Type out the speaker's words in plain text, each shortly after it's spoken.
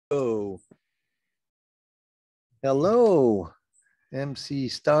Hello, MC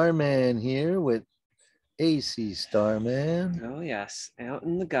Starman here with AC Starman, Oh, yes, out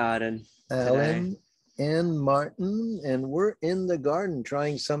in the garden today. Alan, and Martin, and we're in the garden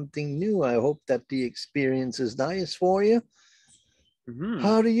trying something new. I hope that the experience is nice for you. Hmm.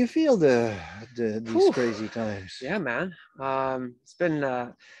 How do you feel these Whew. crazy times? Yeah, man. It's been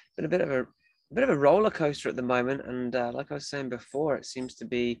a bit of a roller coaster at the moment, and like I was saying before, it seems to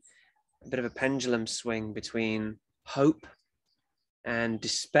be a bit of a pendulum swing between hope and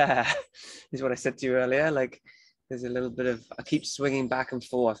despair. Is what I said to you earlier. Like, there's a little bit of I keep swinging back and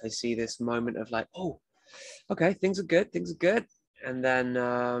forth. I see this moment of like, oh, okay, things are good, and then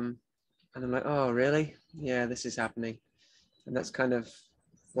and I'm like, oh, really? Yeah, this is happening. And that's kind of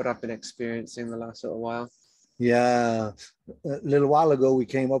what I've been experiencing the last little while. Yeah, a little while ago we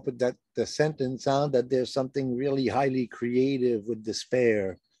came up with the sentence sound that there's something really highly creative with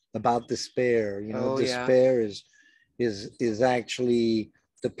despair about despair. Oh yeah. Despair is actually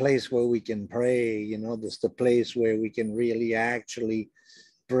the place where we can pray. This the place where we can really actually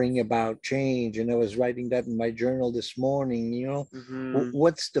bring about change. And I was writing that in my journal this morning. Mm-hmm.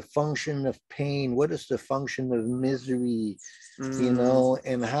 What's the function of pain? What is the function of misery? Mm.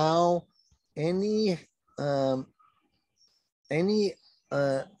 And how any um, any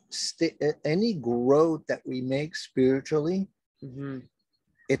any growth that we make spiritually, Mm-hmm.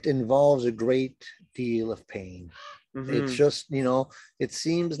 it involves a great deal of pain. It's Mm-hmm. just, it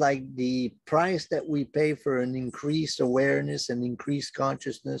seems like the price that we pay for an increased awareness and increased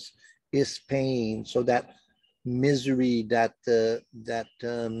consciousness is pain. So that misery,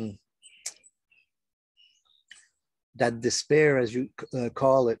 that despair, as you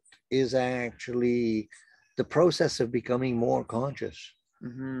call it, is actually the process of becoming more conscious.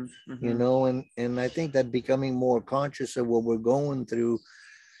 Mm-hmm. Mm-hmm. And I think that becoming more conscious of what we're going through,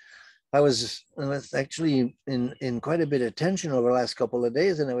 I was actually in quite a bit of tension over the last couple of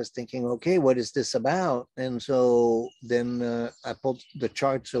days, and I was thinking, okay, what is this about? And so then I pulled the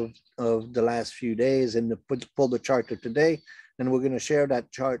charts of the last few days and pulled the chart of today, and we're going to share that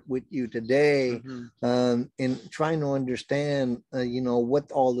chart with you today, Mm-hmm. in trying to understand,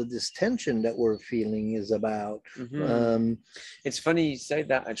 what all of this tension that we're feeling is about. Mm-hmm. Um, It's funny you say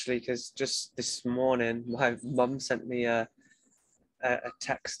that actually, because just this morning my mum sent me a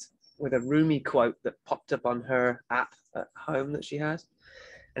text with a Rumi quote that popped up on her app at home that she has.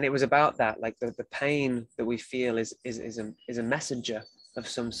 And it was about that, like the pain that we feel is a messenger of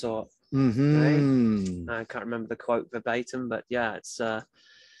some sort, right? mhm. I can't remember the quote verbatim, but yeah, it's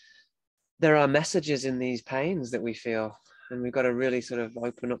there are messages in these pains that we feel, and we've got to really sort of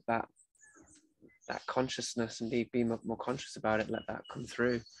open up that consciousness and be more conscious about it. Let that come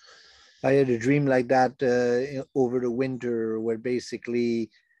through. I had a dream like that over the winter, where basically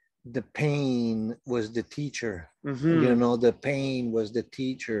the pain was the teacher. Mm-hmm. The pain was the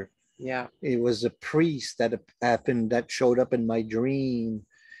teacher. Yeah. It was a priest that showed up in my dream,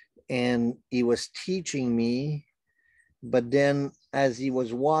 and he was teaching me. But then, as he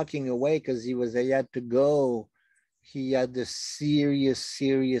was walking away, because he had to go, he had this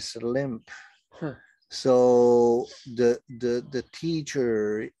serious limp. Huh. So the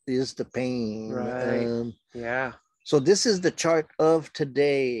teacher is the pain. Right. Yeah. So this is the chart of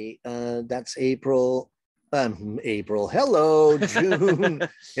today. That's April. April. Hello, June.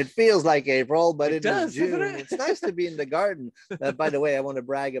 It feels like April, but It it is does, doesn't June. It's nice to be in the garden. By the way, I want to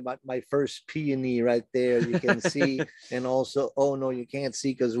brag about my first peony right there. You can see, it? and also, oh no, you can't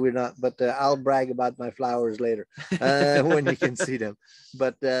see because we're not. But I'll brag about my flowers later when you can see them.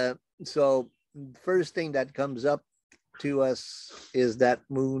 But so first thing that comes up to us is that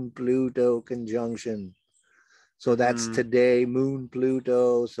Moon Pluto conjunction. So that's Mm-hmm. today, Moon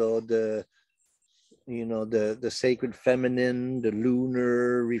Pluto. So the sacred feminine, the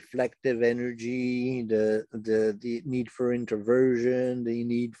lunar reflective energy, the need for introversion, the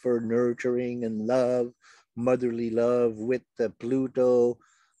need for nurturing and love, motherly love with the Pluto,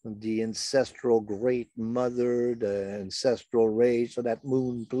 the ancestral great mother, the ancestral race. So that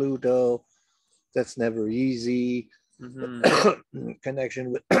Moon Pluto, that's never easy. Mm-hmm.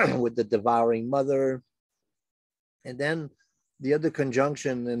 Connection with with the devouring mother. And then the other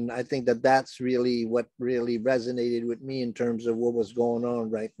conjunction, and I think that that's really what really resonated with me in terms of what was going on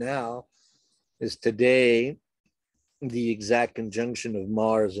right now, is today the exact conjunction of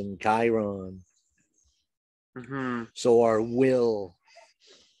Mars and Chiron. Mm-hmm. So our will,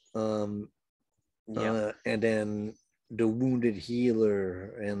 um, Yeah. and then the wounded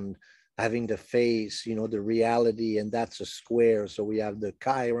healer, and having to face, the reality, and that's a square. So we have the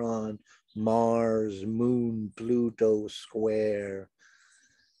Chiron, Mars, Moon, Pluto square.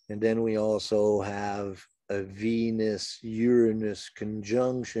 And then we also have a Venus Uranus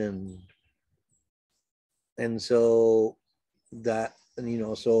conjunction. And so that,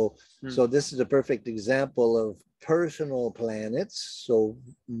 so this is a perfect example of personal planets. So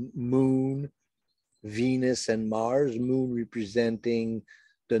Moon, Venus, and Mars. Moon representing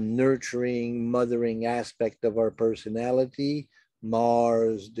the nurturing, mothering aspect of our personality.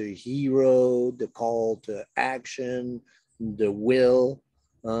 Mars, the hero, the call to action, the will.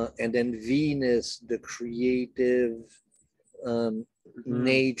 And then Venus, the creative,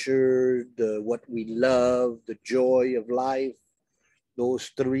 nature, the what we love, the joy of life.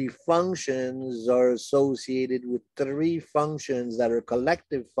 Those three functions are associated with three functions that are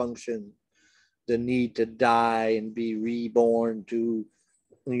collective functions: the need to die and be reborn to,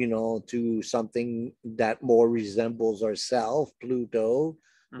 to something that more resembles ourself, Pluto,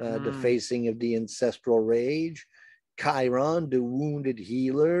 the facing of the ancestral rage. Chiron, the wounded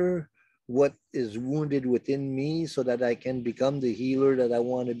healer, what is wounded within me so that I can become the healer that I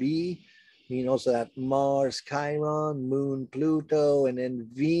want to be. So that Mars, Chiron, Moon, Pluto, and then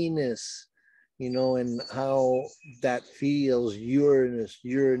Venus, and how that feels. Uranus,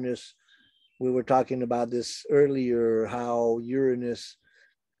 we were talking about this earlier, how Uranus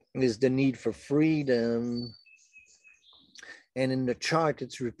is the need for freedom. And in the chart,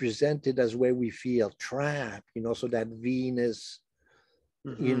 it's represented as where we feel trapped, so that Venus,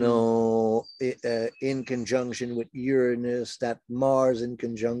 in conjunction with Uranus, that Mars in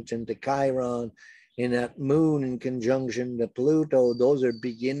conjunction to Chiron, and that Moon in conjunction to Pluto, those are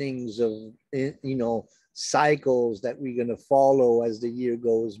beginnings of, cycles that we're going to follow as the year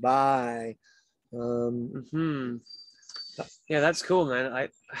goes by. Yeah, that's cool, man.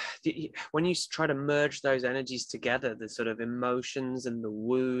 When you try to merge those energies together, the sort of emotions and the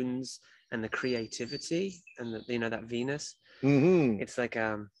wounds and the creativity and that Venus, it's like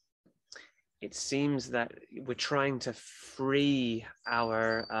it seems that we're trying to free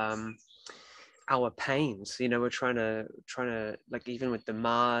our pains. We're trying to like, even with the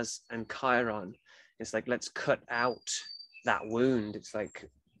Mars and Chiron, it's like, let's cut out that wound. It's like,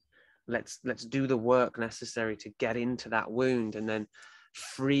 let's do the work necessary to get into that wound, and then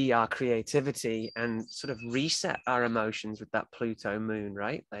free our creativity and sort of reset our emotions with that Pluto moon,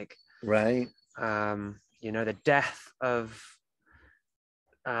 right? Like, right. The death of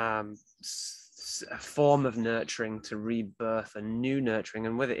a form of nurturing to rebirth a new nurturing.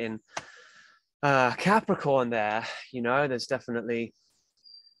 And with it in Capricorn there, there's definitely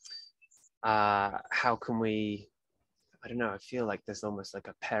how can we, I don't know, I feel like there's almost like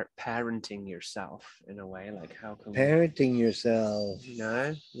a parenting yourself in a way. Like, how can parenting yourself?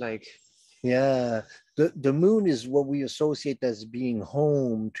 Like, yeah, the moon is what we associate as being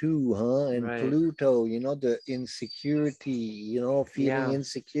home too, huh? And right. Pluto, the insecurity, feeling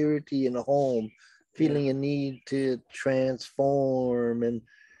insecurity in a home, feeling a need to transform, and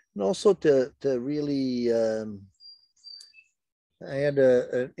also to really. I had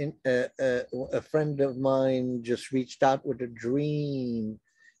a friend of mine just reached out with a dream,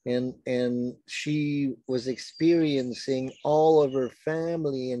 and she was experiencing all of her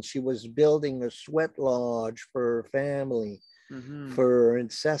family, and she was building a sweat lodge for her family, for her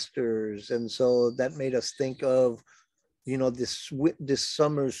ancestors. And so that made us think of, this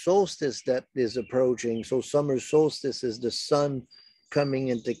summer solstice that is approaching. So summer solstice is the sun coming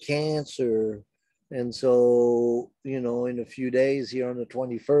into Cancer. And so, in a few days here on the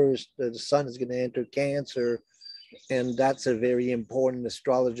 21st, the sun is going to enter Cancer. And that's a very important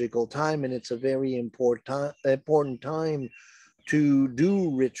astrological time. And it's a very important time to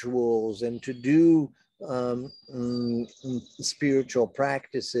do rituals and to do spiritual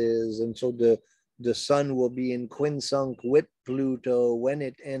practices. And so the sun will be in quinsync with Pluto when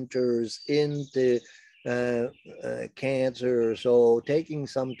it enters into Cancer. So taking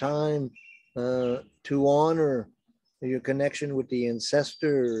some time to honor your connection with the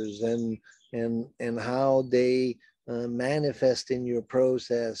ancestors, and how they manifest in your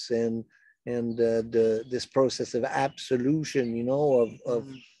process, and this process of absolution, of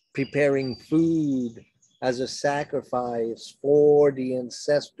preparing food as a sacrifice for the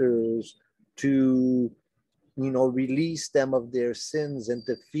ancestors to, release them of their sins, and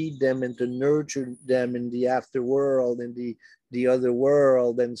to feed them and to nurture them in the afterworld, in the other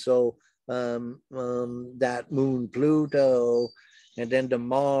world. And so that Moon Pluto, and then the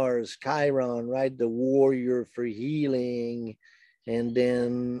Mars Chiron, right, the warrior for healing. And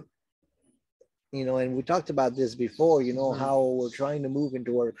then, and we talked about this before, how we're trying to move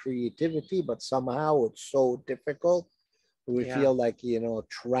into our creativity, but somehow it's so difficult. We feel like,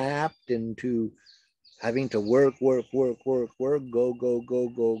 trapped into having to work, work, work, work, work, go, go, go,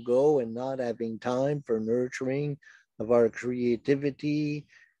 go, go, and not having time for nurturing of our creativity,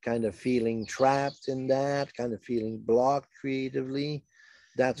 kind of feeling trapped in that, kind of feeling blocked creatively.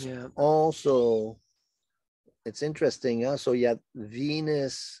 That's Yeah. also, it's interesting. Huh? So yet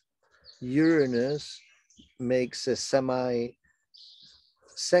Venus Uranus makes a semi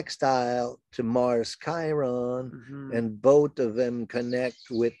sextile to Mars Chiron, Mm-hmm. and both of them connect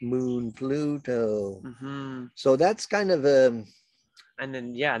with Moon Pluto. Mm-hmm. So that's kind of a, And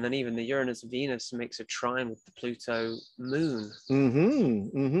then yeah, and then even the Uranus Venus makes a trine with the Pluto Moon.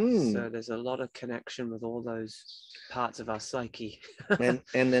 So there's a lot of connection with all those parts of our psyche. and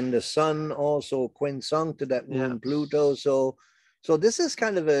then the sun also quinsunk to that Yeah. Moon Pluto. So this is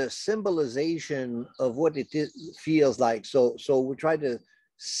kind of a symbolization of what it feels like. So we try to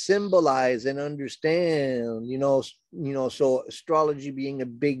symbolize and understand, so astrology being a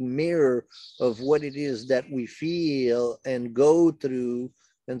big mirror of what it is that we feel and go through.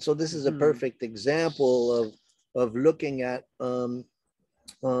 And so this is a Mm-hmm. perfect example of looking at um,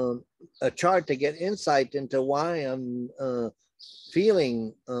 a chart to get insight into why I'm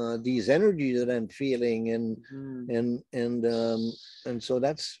feeling these energies that I'm feeling, Mm-hmm. and so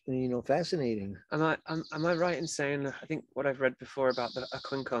that's fascinating. Am I right in saying, I think what I've read before about the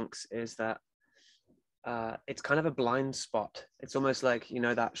quincunx is that it's kind of a blind spot. It's almost like,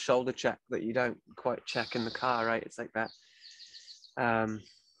 that shoulder check that you don't quite check in the car, right? It's like that. Um,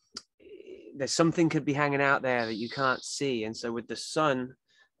 there's something could be hanging out there that you can't see. And so with the sun,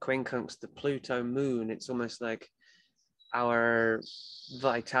 quincunx, the Pluto moon, it's almost like our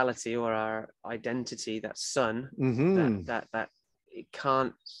vitality or our identity, that sun, Mm-hmm. that it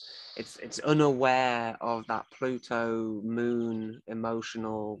can't, it's unaware of that Pluto moon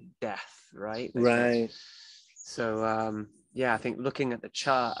emotional death, right? Like that. Right. So yeah, I think looking at the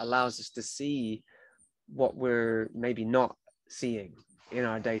chart allows us to see what we're maybe not seeing in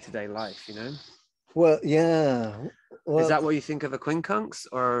our day-to-day life. Well, yeah. Is Well, that what you think of a quincunx,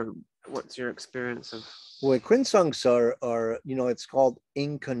 or what's your experience of? well, quincunx are it's called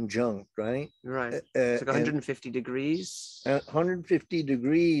inconjunct, right? Right, it's like And 150 degrees. 150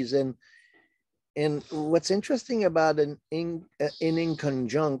 degrees, and what's interesting about an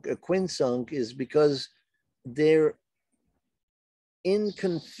inconjunct, a quincunx, is because they're in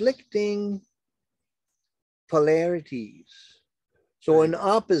conflicting polarities. So an Right.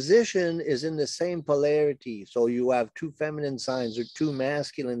 opposition is in the same polarity. So you have two feminine signs or two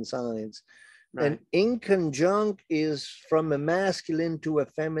masculine signs. And Right. inconjunct is from a masculine to a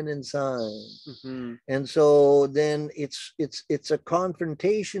feminine sign. Mm-hmm. And so then it's a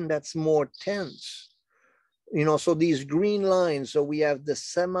confrontation that's more tense. So these green lines, so we have the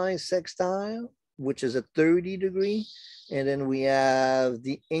semi-sextile, which is a 30 degree, and then we have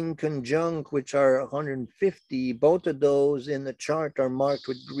the inconjunct, which are 150. Both of those in the chart are marked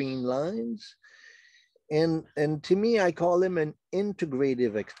with green lines. And to me, I call them an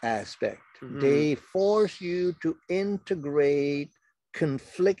integrative aspect. Mm-hmm. They force you to integrate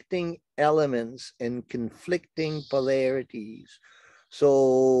conflicting elements and conflicting polarities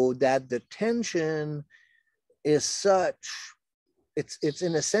so that the tension is such, it's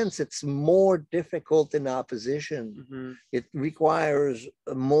in a sense it's more difficult in opposition. Mm-hmm. It requires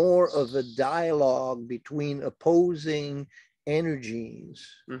more of a dialogue between opposing energies.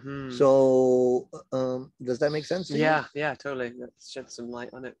 Mm-hmm. So does that make sense to you? Yeah, yeah, totally. That shed some light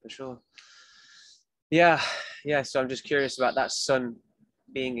on it for sure. Yeah, yeah. So I'm just curious about that sun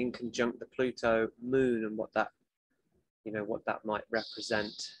being in conjunct the Pluto moon and what that might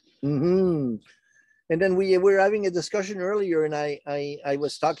represent. Mm-hmm. And then we were having a discussion earlier, and I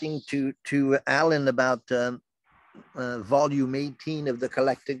was talking to Alan about volume 18 of the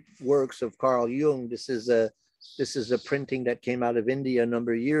collected works of Carl Jung. This is a printing that came out of India a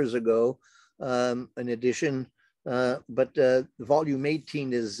number of years ago, an edition. But volume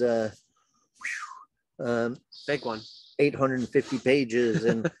 18 is Big one. 850 pages,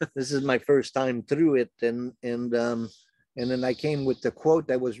 and this is my first time through it, and then I came with the quote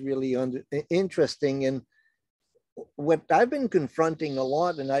that was really interesting. And what I've been confronting a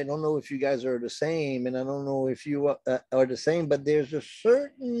lot, and I don't know if you guys are the same, and I don't know if you are the same, but there's a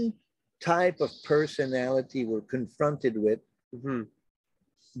certain type of personality we're confronted with Mm-hmm.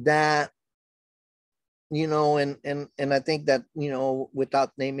 that, and I think that,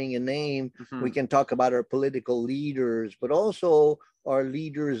 without naming a name, Mm-hmm. we can talk about our political leaders, but also our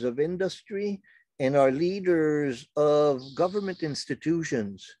leaders of industry and our leaders of government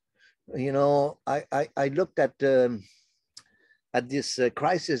institutions. I looked at this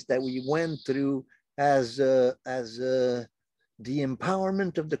crisis that we went through as the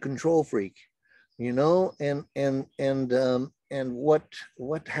empowerment of the control freak. you know, and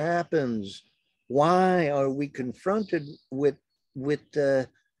what happens? Why are we confronted with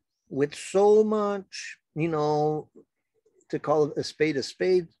with so much, you know, to call a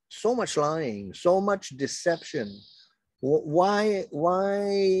spade, so much lying, so much deception? Why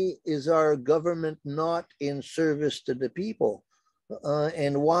is our government not in service to the people?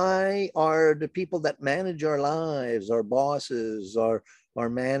 And why are the people that manage our lives, our bosses, our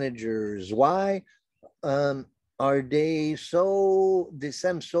managers, why um, are they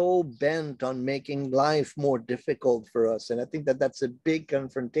seem so bent on making life more difficult for us? And I think that that's a big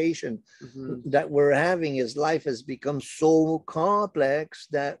confrontation Hmm. that we're having, is life has become so complex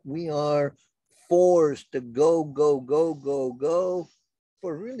that we are forced to go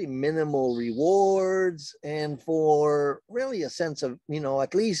for really minimal rewards, and for really a sense of, you know,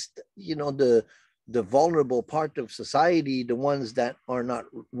 at least, you know, the vulnerable part of society, the ones that are not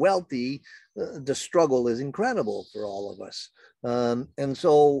wealthy, the struggle is incredible for all of us. And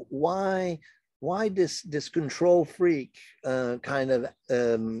so why this control freak kind of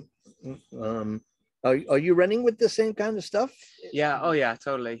um, are you running with the same kind of stuff? Yeah. Oh, yeah.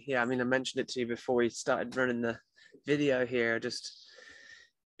 Totally. Yeah. I mean, I mentioned it to you before we started running the video here. Just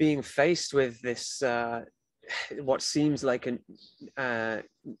being faced with this, what seems like a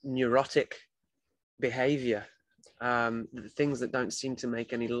neurotic behavior, things that don't seem to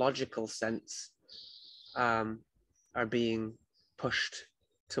make any logical sense, are being pushed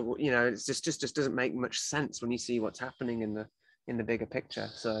to, you know, it's just doesn't make much sense when you see what's happening in the bigger picture.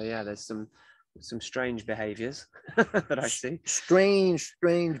 So yeah, there's some strange behaviors that I see. Strange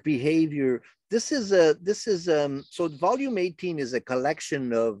behavior. This is so volume 18 is a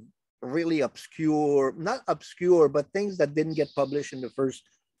collection of really obscure, not obscure, but things that didn't get published in the first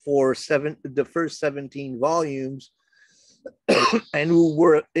 17 volumes, and who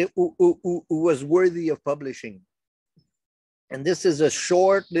was worthy of publishing. And this is a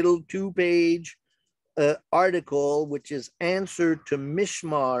short little 2-page article, which is Answer to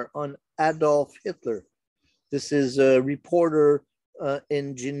Mishmar on Adolf Hitler. This is a reporter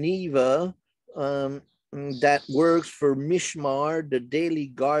in Geneva that works for Mishmar, the Daily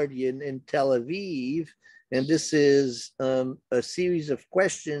Guardian in Tel Aviv. And this is a series of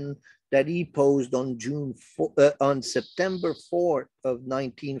questions that he posed on on September 4th of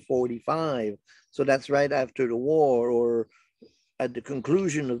 1945. So that's right after the war, or at the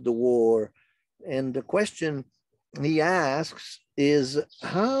conclusion of the war. And the question he asks is,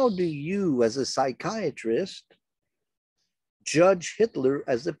 how do you, as a psychiatrist, judge Hitler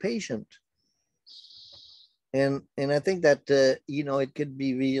as a patient? And I think that you know, it could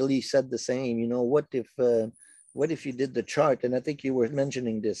be really said the same. You know, what if you did the chart? And I think you were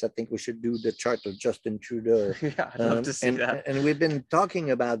mentioning this. I think we should do the chart of Justin Trudeau. Yeah, I'd love to see that. And we've been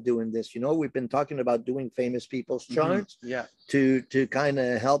talking about doing this. You know, we've been talking about doing famous people's charts Yeah. to kind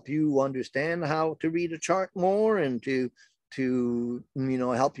of help you understand how to read a chart more, and to you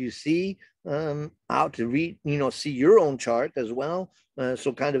know, help you see how to read, you know, see your own chart as well.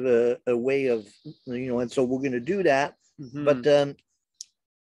 So kind of a way of, you know, and so we're going to do that. But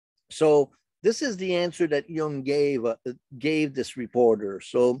so this is the answer that Jung gave this reporter.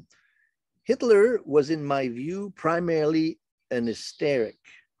 So Hitler was, in my view, primarily an hysteric.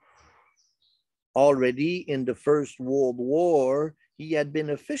 Already in the First World War, he had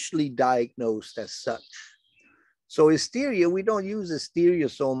been officially diagnosed as such. So hysteria, we don't use hysteria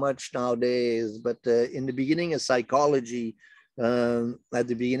so much nowadays, but in the beginning of psychology, at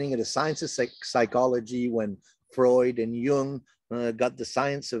the beginning of the science of psychology, when Freud and Jung got the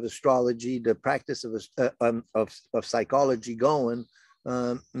science of astrology, the practice of psychology going,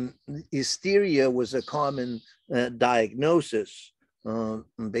 hysteria was a common diagnosis.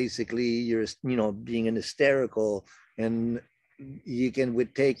 Basically, you're, you know, being an hysterical, and you can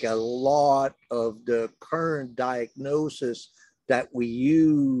would take a lot of the current diagnosis that we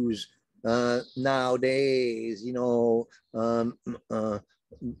use nowadays, you know,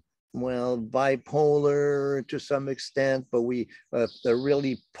 well, bipolar to some extent, but a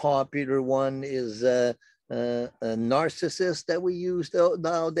really popular one is a narcissist that we use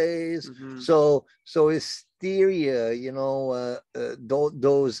nowadays. So hysteria, you know,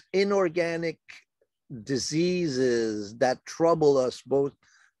 those inorganic diseases that trouble us both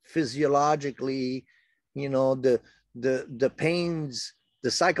physiologically, you know, the pains,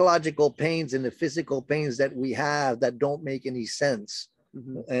 the psychological pains and the physical pains that we have that don't make any sense.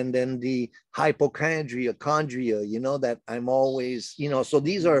 And then the chondria, you know, that I'm always, you know, so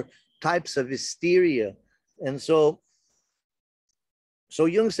these are types of hysteria. And so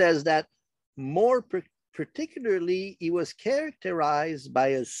Jung says that more particularly, he was characterized by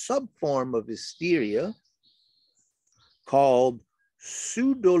a subform of hysteria called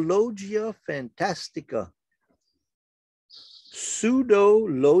Pseudologia Fantastica.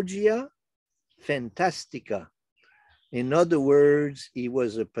 Pseudologia Fantastica. In other words, he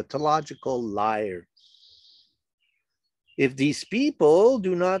was a pathological liar. If these people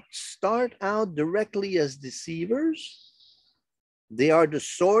do not start out directly as deceivers, they are the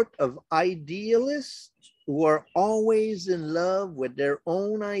sort of idealists who are always in love with their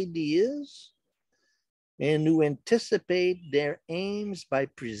own ideas and who anticipate their aims by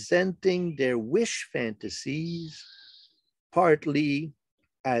presenting their wish fantasies partly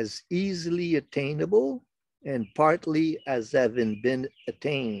as easily attainable and partly as having been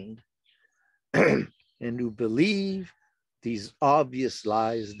attained, and who believe these obvious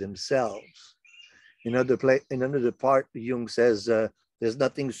lies themselves. In another part, Jung says there's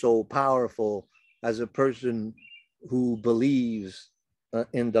nothing so powerful as a person who believes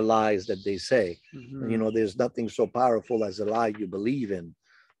in the lies that they say. Mm-hmm. There's nothing so powerful as a lie you believe in,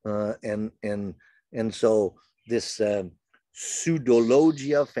 and so this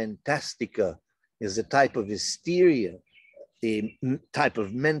pseudologia fantastica is a type of hysteria, a type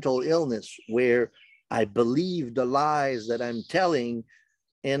of mental illness where I believe the lies that I'm telling,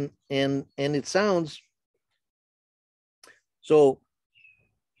 and it sounds so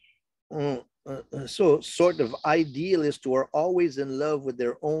sort of idealists who are always in love with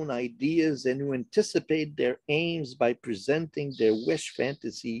their own ideas and who anticipate their aims by presenting their wish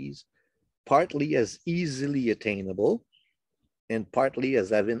fantasies partly as easily attainable and partly as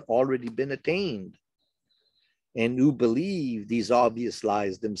having already been attained, and who believe these obvious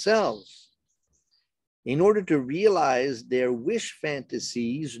lies themselves. In order to realize their wish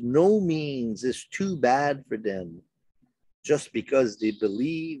fantasies, no means is too bad for them, just because they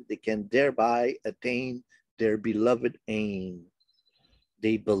believe they can thereby attain their beloved aim.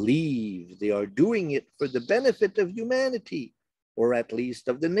 They believe they are doing it for the benefit of humanity, or at least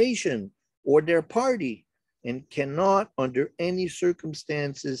of the nation or their party, and cannot under any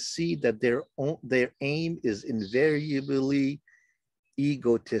circumstances see that their aim is invariably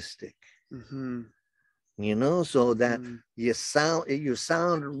egotistic. Mm-hmm. So that you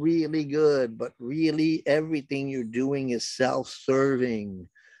sound really good, but really everything you're doing is self-serving,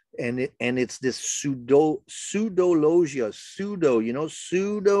 and it's this pseudologia,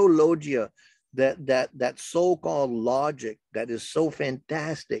 pseudologia, that so-called logic that is so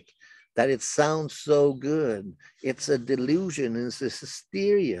fantastic that it sounds so good. It's a delusion, it's a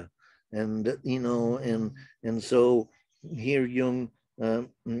hysteria, and so here Jung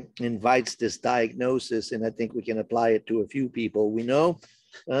invites this diagnosis, and I think we can apply it to a few people we know.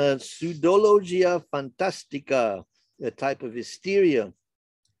 Pseudologia fantastica, a type of hysteria.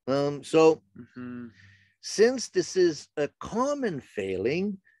 Since this is a common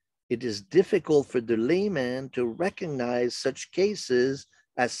failing, it is difficult for the layman to recognize such cases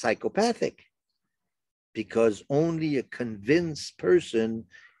as psychopathic, because only a convinced person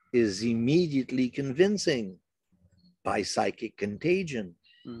is immediately convincing by psychic contagion.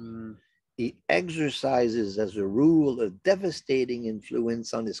 He exercises, as a rule, a devastating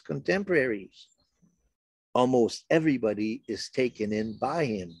influence on his contemporaries. Almost everybody is taken in by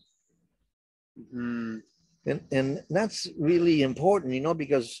him. And that's really important,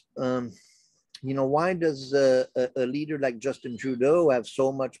 because, why does a leader like Justin Trudeau have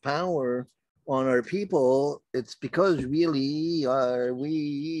so much power on our people? It's because really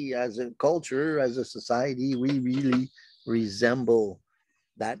we as a culture, as a society, we really resemble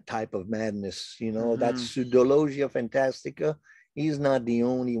that type of madness. That pseudologia fantastica. He's not the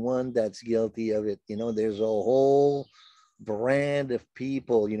only one that's guilty of it. There's a whole brand of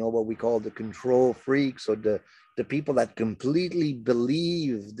people, what we call the control freaks, or the people that completely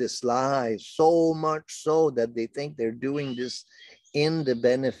believe this lie, so much so that they think they're doing this in the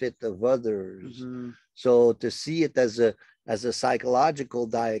benefit of others. So to see it as a psychological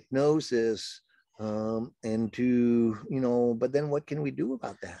diagnosis, and to, but then what can we do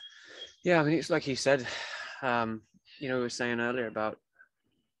about that? Yeah, I mean, it's like you said, we were saying earlier about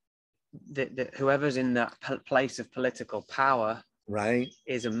that whoever's in that place of political power, right,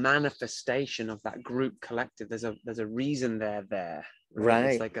 is a manifestation of that group collective. There's a reason they're there,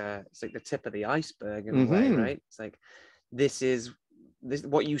 right? It's like the tip of the iceberg in a way, right? It's like this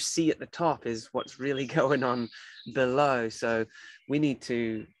what you see at the top is what's really going on below. So we need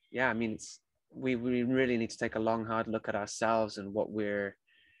to, we really need to take a long, hard look at ourselves and what we're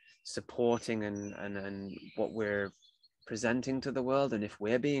supporting and what we're presenting to the world, and if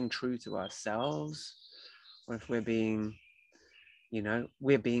we're being true to ourselves, or if we're being you know,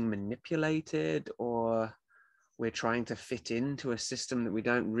 we're being manipulated, or we're trying to fit into a system that we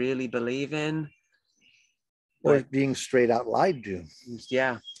don't really believe in. or Like, being straight out lied to,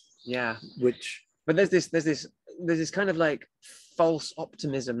 yeah, yeah. which, But there's this kind of like false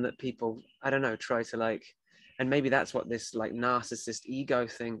optimism that people, I don't know, try to like, and maybe that's what this like narcissist ego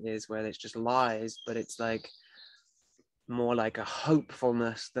thing is, where it's just lies, but it's like more like a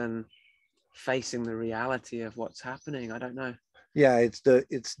hopefulness than facing the reality of what's happening. I don't know. yeah,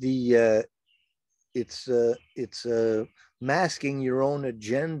 it's masking your own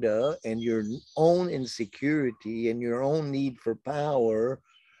agenda and your own insecurity and your own need for power,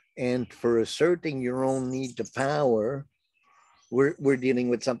 and for asserting your own need to power. We're dealing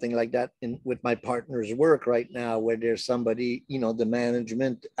with something like that with my partner's work right now, where there's somebody, the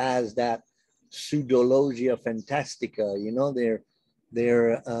management as that pseudologia fantastica,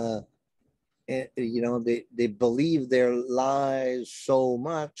 they believe their lies so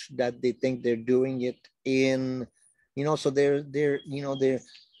much that they think they're doing it in, so they're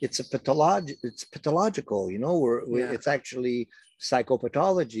it's pathological, Yeah. it's actually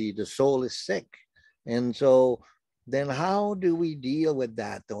psychopathology. The soul is sick. And so then how do we deal with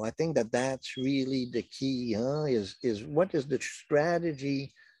that, though? I think that that's really the key, is what is the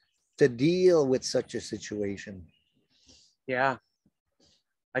strategy to deal with such a situation? Yeah.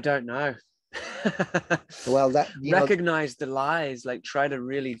 I don't know. Well, that, Recognize the lies, like try to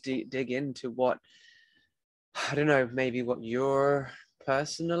really dig into what, I don't know, maybe what you're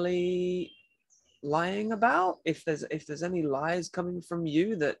personally lying about. If there's any lies coming from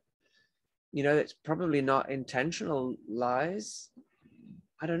you that, you know, it's probably not intentional lies.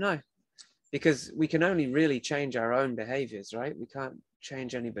 I don't know, because we can only really change our own behaviors, right? We can't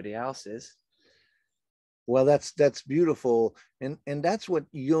change anybody else's. well, that's beautiful, and that's what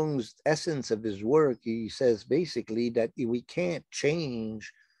Jung's essence of his work. He says basically that we can't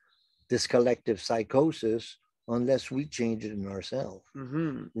change this collective psychosis unless we change it in ourselves.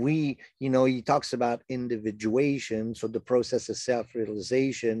 Mm-hmm. He talks about individuation, so the process of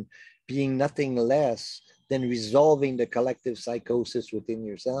self-realization being nothing less than resolving the collective psychosis within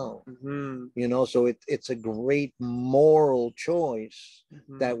yourself. Mm-hmm. So it's a great moral choice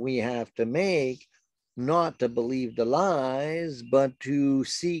Mm-hmm. that we have to make, not to believe the lies, but to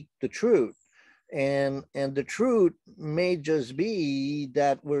seek the truth. And the truth may just be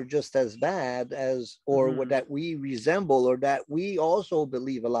that we're just as bad as, or Mm-hmm. that we resemble, or that we also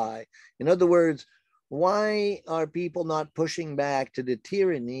believe a lie. In other words, why are people not pushing back to the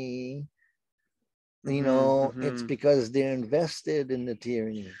tyranny? Mm-hmm. It's because they're invested in the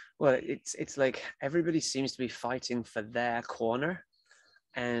tyranny. Well, it's like everybody seems to be fighting for their corner,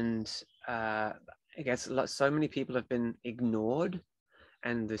 and I guess so many people have been ignored,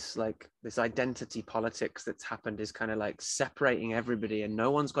 and this identity politics that's happened is kind of like separating everybody, and no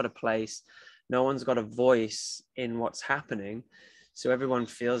one's got a place, no one's got a voice in what's happening, so everyone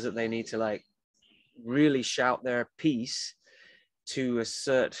feels that they need to like really shout their piece to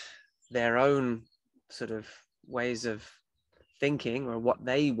assert their own sort of ways of thinking or what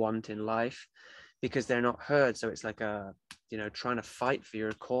they want in life, because they're not heard. So it's like trying to fight for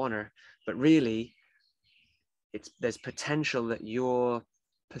your corner, but really there's potential that your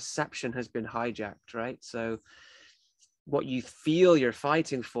perception has been hijacked, right? So what you feel you're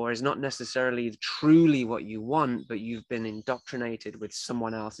fighting for is not necessarily truly what you want, but you've been indoctrinated with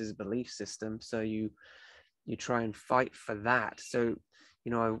someone else's belief system, so you try and fight for that. So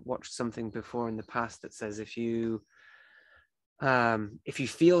I watched something before in the past that says if you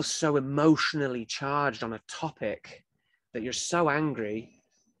feel so emotionally charged on a topic that you're so angry,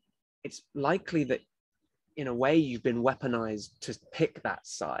 it's likely that in a way you've been weaponized to pick that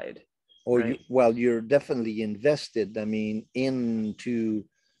side. Or right? you're definitely invested, I mean, into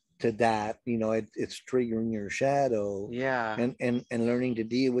that. It's triggering your shadow. Yeah. And learning to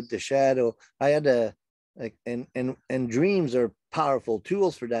deal with the shadow. I had and dreams are powerful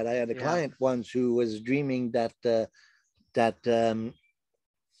tools for that. I had a client once who was dreaming that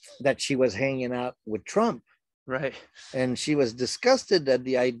she was hanging out with Trump. Right. And she was disgusted at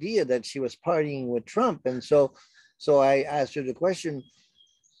the idea that she was partying with Trump. And so I asked her the question,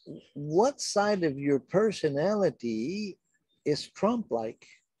 what side of your personality is Trump like?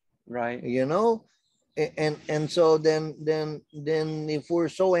 Right. And so then if we're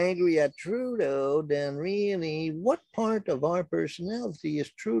so angry at Trudeau, then really what part of our personality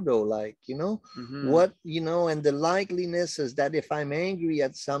is Trudeau like? What, and the likeliness is that if I'm angry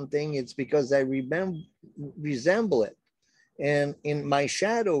at something, it's because I resemble it, and in my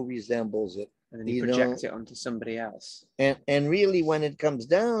shadow resembles it. And then you project it onto somebody else. And really, when it comes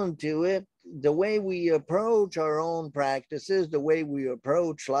down to it, the way we approach our own practices, the way we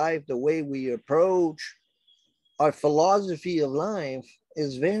approach life, the way we approach our philosophy of life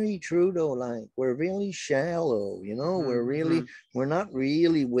is very Trudeau-like. We're really shallow, you know, Mm-hmm. we're not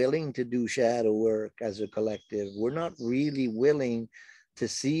really willing to do shadow work as a collective. We're not really willing to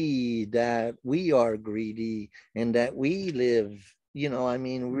see that we are greedy and that we live, you know, I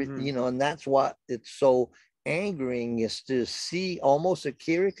mean, Mm-hmm. you know, and that's what it's so angering, is to see almost a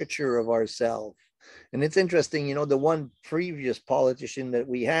caricature of ourselves. And it's interesting, you know, the one previous politician that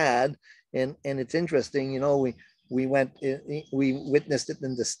we had, and it's interesting, you know, we went, we witnessed it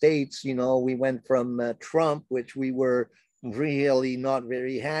in the States, you know, we went from Trump, which we were really not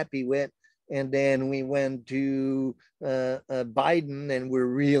very happy with, and then we went to Biden, and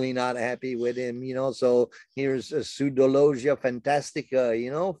we're really not happy with him, you know. So here's a pseudologia fantastica,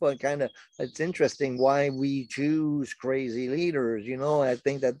 you know, for kind of, it's interesting why we choose crazy leaders, you know. I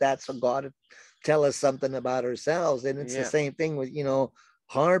think that that's got to tell us something about ourselves. And it's the Yeah. same thing with, you know,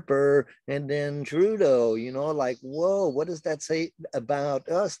 Harper and then Trudeau, you know, like, whoa, what does that say about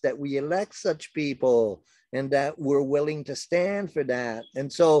us that we elect such people and that we're willing to stand for that?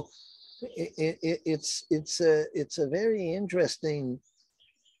 And so it's a very interesting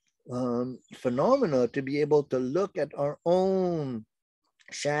phenomena to be able to look at our own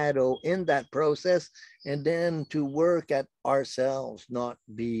shadow in that process, and then to work at ourselves not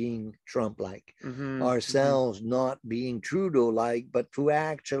being Trump like, Mm-hmm. Mm-hmm. ourselves not being Trudeau like, but to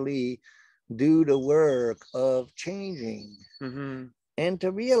actually do the work of changing, Mm-hmm. and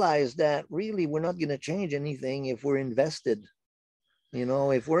to realize that really we're not going to change anything if we're invested. You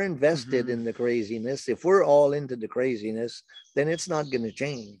know, if we're invested Mm-hmm. in the craziness, if we're all into the craziness, then it's not going to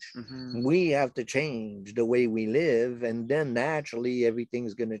change. Mm-hmm. We have to change the way we live, and then naturally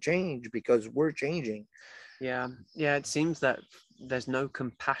everything's going to change because we're changing. Yeah. Yeah. It seems that there's no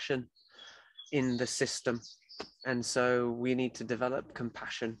compassion in the system. And so we need to develop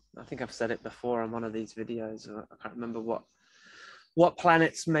compassion. I think I've said it before on one of these videos. I can't remember what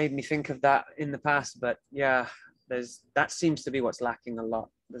planets made me think of that in the past, but yeah, there's that seems to be what's lacking a lot.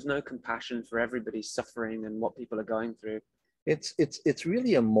 There's no compassion for everybody's suffering and what people are going through. It's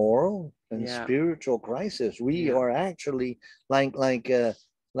really a moral and Yeah. spiritual crisis. We Yeah. are actually like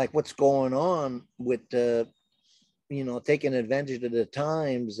what's going on with you know, taking advantage of the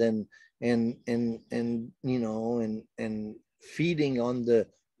times, and you know, and feeding on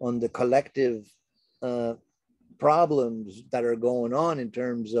the collective uh problems that are going on in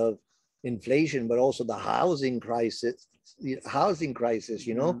terms of inflation, but also the housing crisis,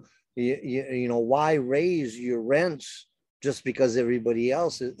 you Mm-hmm. know. You know, why raise your rents just because everybody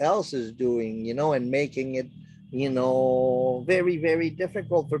else is doing, you know, and making it, you know, very, very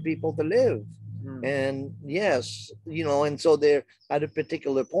difficult for people to live. Mm-hmm. And yes, you know, and so they're at a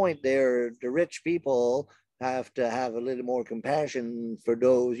particular point there, the rich people have to have a little more compassion for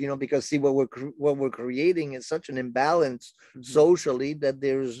those, you know, because see, what we're creating is such an imbalance Mm-hmm. socially that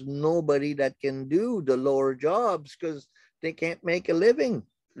there's nobody that can do the lower jobs because they can't make a living.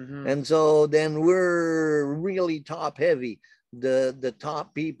 Mm-hmm. And so then we're really top heavy. The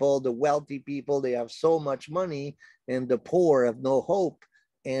top people, the wealthy people, they have so much money, and the poor have no hope.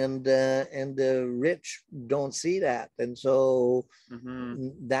 And the rich don't see that. And so Mm-hmm.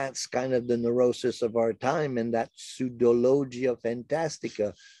 that's kind of the neurosis of our time, and that pseudologia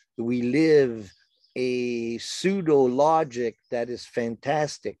fantastica. We live a pseudo logic that is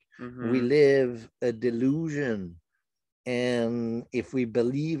fantastic. We Mm-hmm. live a delusion, and if we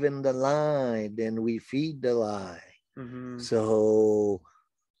believe in the lie, then we feed the lie. Mm-hmm. So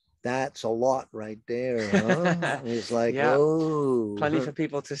that's a lot right there, huh? It's like, Yeah, oh, plenty for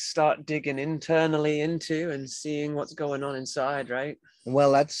people to start digging internally into and seeing what's going on inside, right?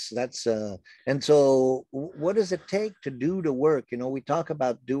 well, that's and so what does it take to do the work? You know, we talk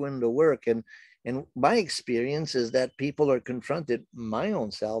about doing the work, and my experience is that people are confronted, my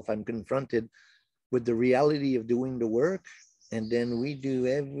own self, I'm confronted with the reality of doing the work, and then we do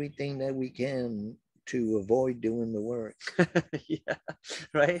everything that we can to avoid doing the work. Yeah,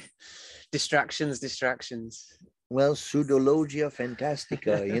 right. Distractions, distractions. Well, pseudologia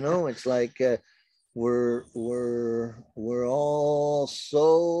fantastica, you know, it's like we're all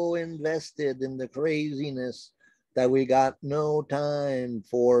so invested in the craziness that we got no time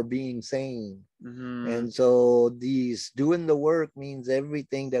for being sane. Mm-hmm. And so these doing the work means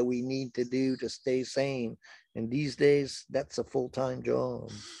everything that we need to do to stay sane. And these days, that's a full-time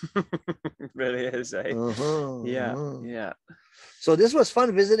job. It really is, eh? Uh-huh, Yeah, uh-huh. yeah, So this was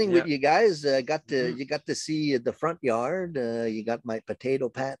fun visiting yeah. with you guys. Mhm. You got to see the front yard. You got my potato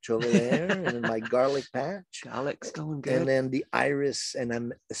patch over there, and then my garlic patch, Garlic's going and good. then the iris. And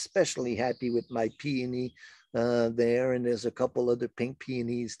I'm especially happy with my peony there. And there's a couple other pink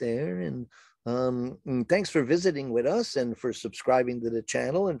peonies there. And thanks for visiting with us and for subscribing to the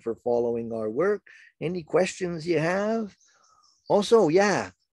channel and for following our work. Any questions you have? Also,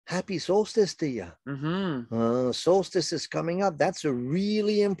 yeah, happy solstice to you. Mm-hmm. Solstice is coming up. That's a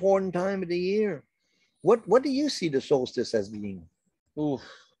really important time of the year. What do you see the solstice as being? Ooh.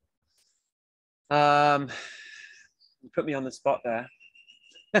 You put me on the spot there.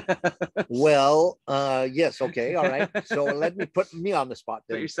 Well, yes, okay, all right. So let me put me on the spot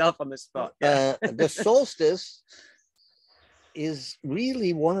Put then. yourself on the spot. Yeah. The solstice is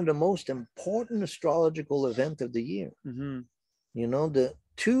really one of the most important astrological event of the year. Mm-hmm. You know, the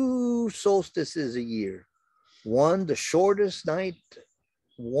two solstices a year. One, the shortest night,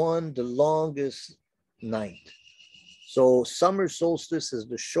 one, the longest night. So summer solstice is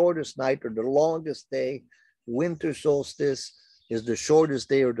the shortest night or the longest day. Winter solstice is the shortest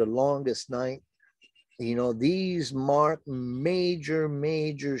day or the longest night. You know, these mark major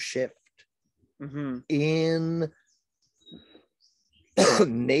shift Mm-hmm. in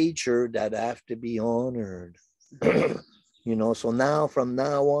nature that have to be honored. You know, so now from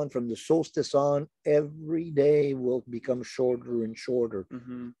now on, from the solstice on, every day will become shorter and shorter.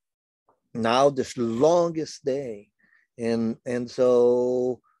 Mm-hmm. Now this longest day. And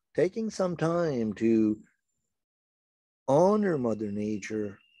so taking some time to honor Mother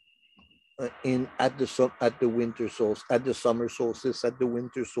Nature in at the winter solstice, at the summer solstice, at the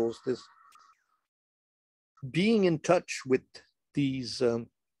winter solstice, being in touch with these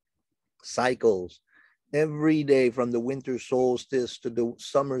cycles every day from the winter solstice to the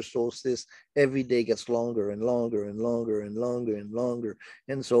summer solstice. Every day gets longer and longer and longer and longer and longer.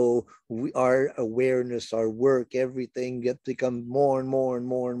 And so our awareness, our work, everything get become more and more and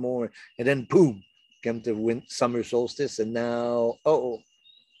more and more. And then boom, come to summer solstice. And now,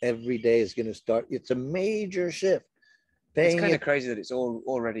 every day is going to start. It's a major shift. It's Paying kind of it crazy that it's all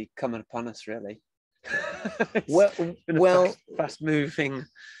already coming upon us, really. It's well. been a Well, fast moving.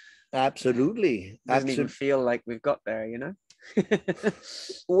 absolutely, Doesn't even absolutely. feel like we've got there, you know?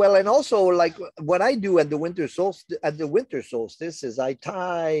 Well, and also like what I do at the winter solstice is I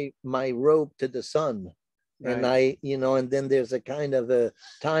tie my rope to the sun. And Right. and then there's a kind of a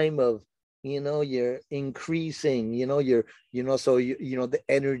time of, you're increasing, so the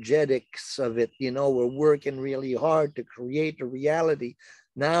energetics of it, we're working really hard to create a reality.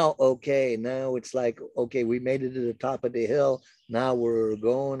 Now, okay, now it's like, okay, we made it to the top of the hill. Now we're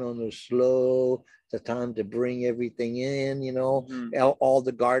going on a slow, the time to bring everything in, Mm-hmm. all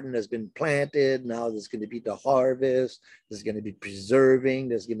the garden has been planted. Now there's going to be the harvest. There's going to be preserving.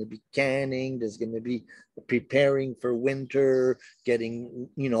 There's going to be canning. There's going to be preparing for winter, getting,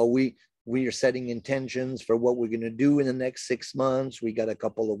 we are setting intentions for what we're going to do in the next 6 months. We got a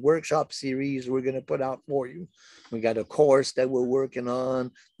couple of workshop series we're going to put out for you. We got a course that we're working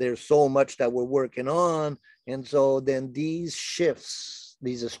on. There's so much that we're working on. And so then these shifts,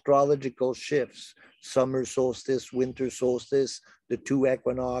 these astrological shifts, summer solstice, winter solstice, the two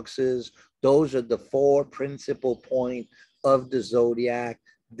equinoxes, those are the four principal points of the zodiac.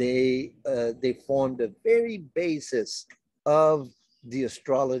 They form the very basis of the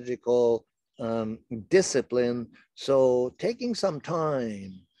astrological discipline. So taking some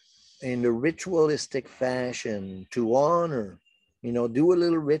time in a ritualistic fashion to honor, do a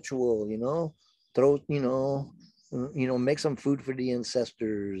little ritual, throw, make some food for the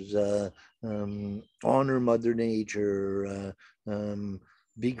ancestors, honor Mother Nature,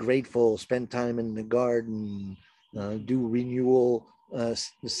 be grateful, spend time in the garden, do renewal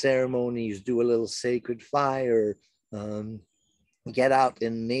ceremonies, do a little sacred fire, um, get out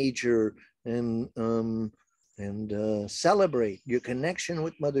in nature and celebrate your connection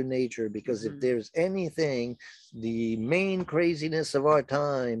with Mother Nature, because if there's anything, the main craziness of our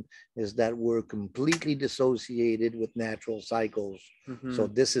time is that we're completely dissociated with natural cycles. Mm-hmm. So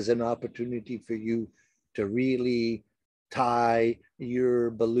this is an opportunity for you to really tie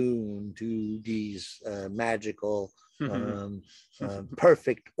your balloon to these magical,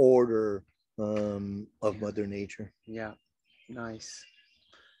 perfect order of Mother Nature. Yeah, nice.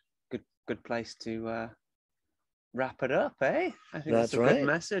 Good place to wrap it up, eh? I think that's a good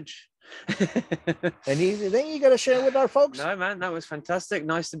message. Anything you got to share with our folks? No, man, that was fantastic.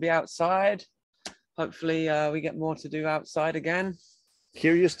 Nice to be outside. Hopefully we get more to do outside again.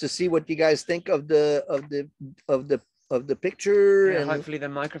 Curious to see what you guys think of the picture, Yeah, and hopefully the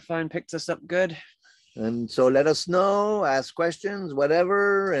microphone picked us up good. so let us know, ask questions,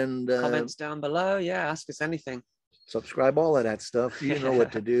 whatever, and Comments down below. Yeah, ask us anything. subscribe, all of that stuff. You know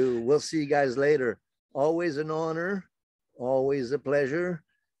what to do. We'll see you guys later. Always an honor, always a pleasure.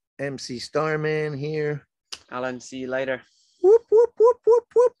 MC Starman here. Alan, see you later. Whoop, whoop, whoop, whoop,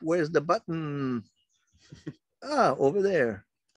 whoop. Where's the button? Ah, over there.